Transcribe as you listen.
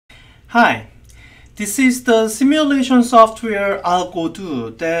Hi, this is the simulation software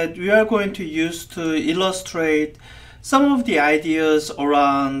AlgoDo that we are going to use to illustrate some of the ideas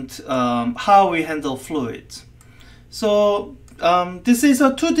around how we handle fluids. So this is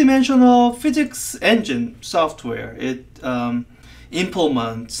a two-dimensional physics engine software. It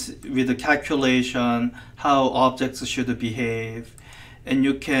implements with the calculation how objects should behave, and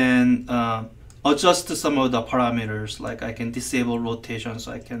you can adjust some of the parameters, like I can disable rotation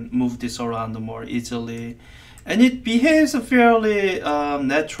so I can move this around more easily, and it behaves fairly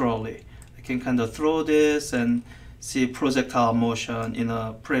naturally. I can kind of throw this and see projectile motion in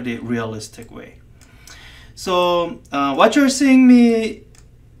a pretty realistic way. So what you're seeing me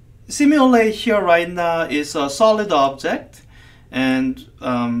simulate here right now is a solid object, and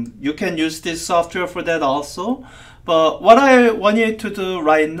you can use this software for that also. But what I want you to do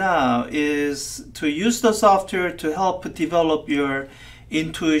right now is to use the software to help develop your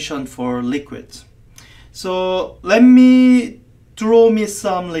intuition for liquids. So let me draw me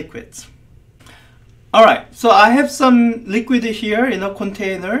some liquids. Alright, so I have some liquid here in a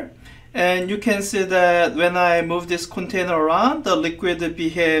container, and you can see that when I move this container around, the liquid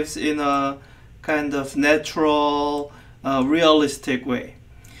behaves in a kind of natural, realistic way.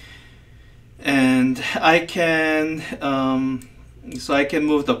 And I can so I can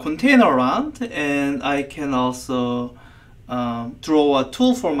move the container around, and I can also draw a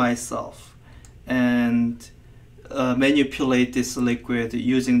tool for myself and manipulate this liquid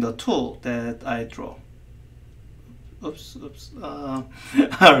using the tool that I draw. Oops. All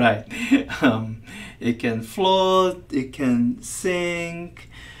right. It can float, it can sink.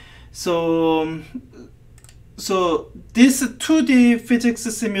 So this 2D physics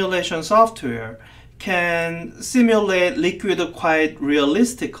simulation software can simulate liquid quite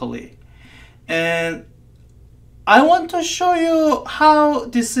realistically. And I want to show you how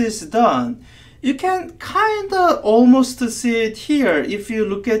this is done. You can kind of almost see it here if you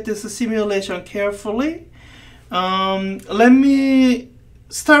look at this simulation carefully. Let me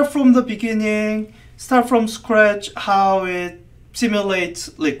start from the beginning, start from scratch, how it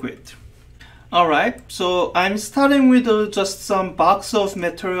simulates liquid. Alright, so I'm starting with just some box of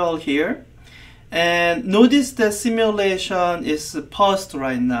material here, and notice the simulation is paused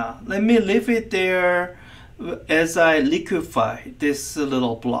right now. Let me leave it there as I liquefy this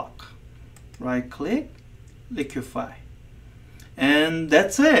little block. Right click, liquefy, and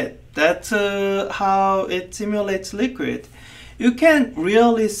that's it. That's how it simulates liquid. You can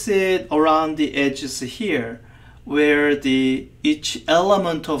really see it around the edges here, where each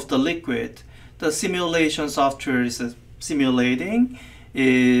element of the liquid the simulation software is simulating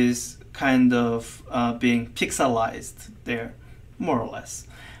is kind of being pixelized there, more or less.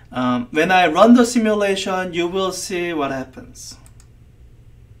 When I run the simulation, you will see what happens.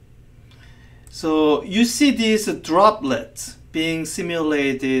 So you see these droplets being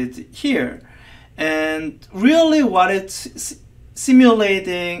simulated here, and really what it's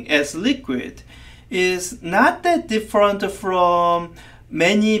simulating as liquid is not that different from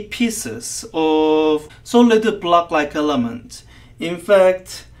many pieces of solid block-like element. In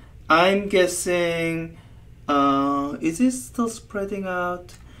fact, I'm guessing, is it still spreading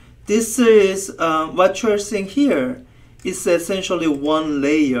out? This is, what you're seeing here is essentially one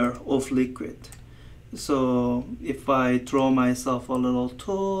layer of liquid. So if I draw myself a little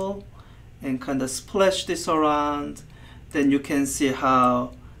tool and kind of splash this around, then you can see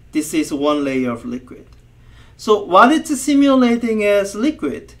how this is one layer of liquid. So what it's simulating as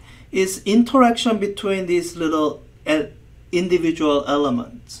liquid is interaction between these little individual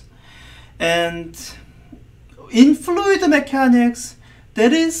elements. And in fluid mechanics,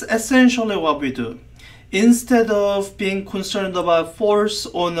 that is essentially what we do. Instead of being concerned about force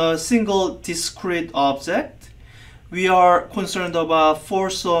on a single discrete object, we are concerned about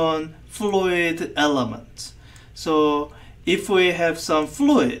force on fluid elements. So if we have some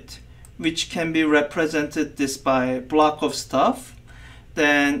fluid, which can be represented this by a block of stuff,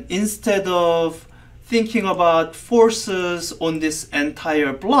 then instead of thinking about forces on this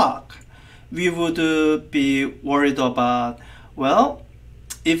entire block, we would be worried about, well,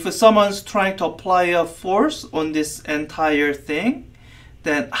 if someone's trying to apply a force on this entire thing,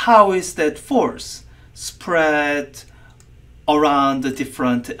 then how is that force spread around the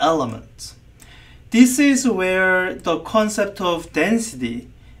different elements? This is where the concept of density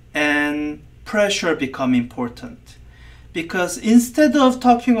and pressure become important, because instead of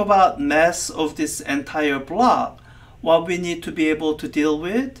talking about mass of this entire block, what we need to be able to deal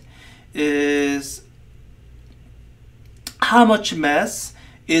with is how much mass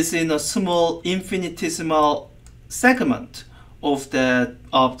is in a small infinitesimal segment of that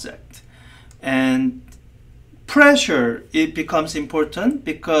object. And pressure, it becomes important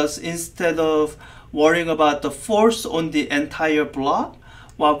because instead of worrying about the force on the entire block,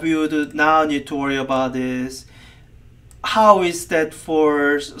 what we would now need to worry about is how is that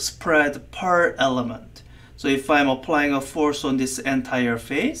force spread per element. So if I'm applying a force on this entire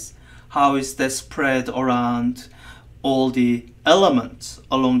face, how is that spread around all the elements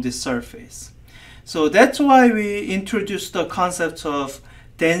along this surface? So that's why we introduced the concept of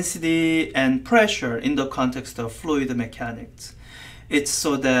density and pressure in the context of fluid mechanics. It's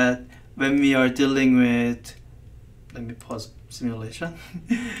so that when we are dealing with, let me pause simulation,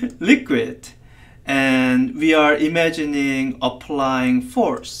 liquid, and we are imagining applying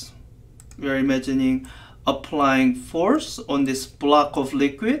force. We are imagining applying force on this block of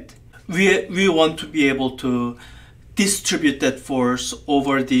liquid. We want to be able to distribute that force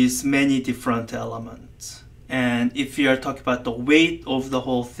over these many different elements. And if we are talking about the weight of the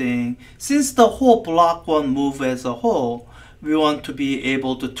whole thing, since the whole block won't move as a whole, we want to be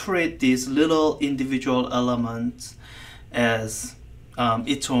able to treat these little individual elements as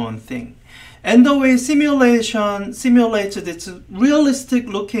its own thing. And the way simulation simulates this realistic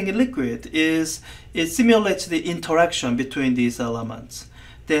looking liquid is it simulates the interaction between these elements.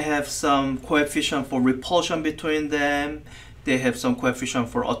 They have some coefficient for repulsion between them. They have some coefficient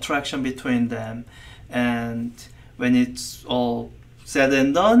for attraction between them. And when it's all said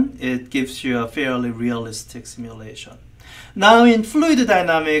and done, it gives you a fairly realistic simulation. Now in fluid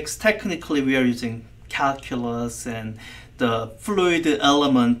dynamics, technically we are using calculus, and the fluid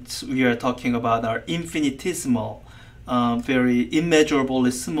elements we are talking about are infinitesimal, very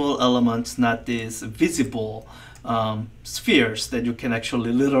immeasurably small elements, not these visible spheres that you can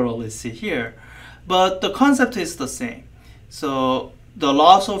actually literally see here. But the concept is the same. So the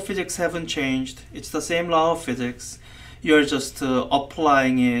laws of physics haven't changed. It's the same law of physics. You're just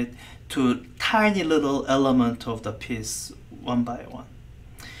applying it to tiny little element of the piece one by one.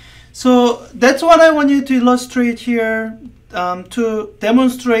 So that's what I want you to illustrate here, to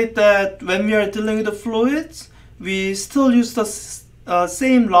demonstrate that when we are dealing with the fluids, we still use the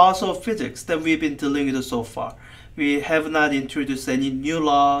same laws of physics that we've been dealing with so far. We have not introduced any new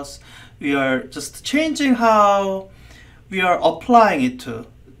laws. We are just changing how we are applying it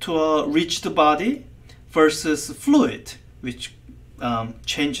to a rigid body versus fluid, which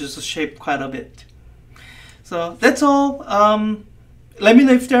changes the shape quite a bit. So that's all. Let me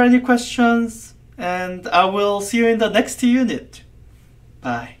know if there are any questions, and I will see you in the next unit.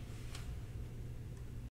 Bye.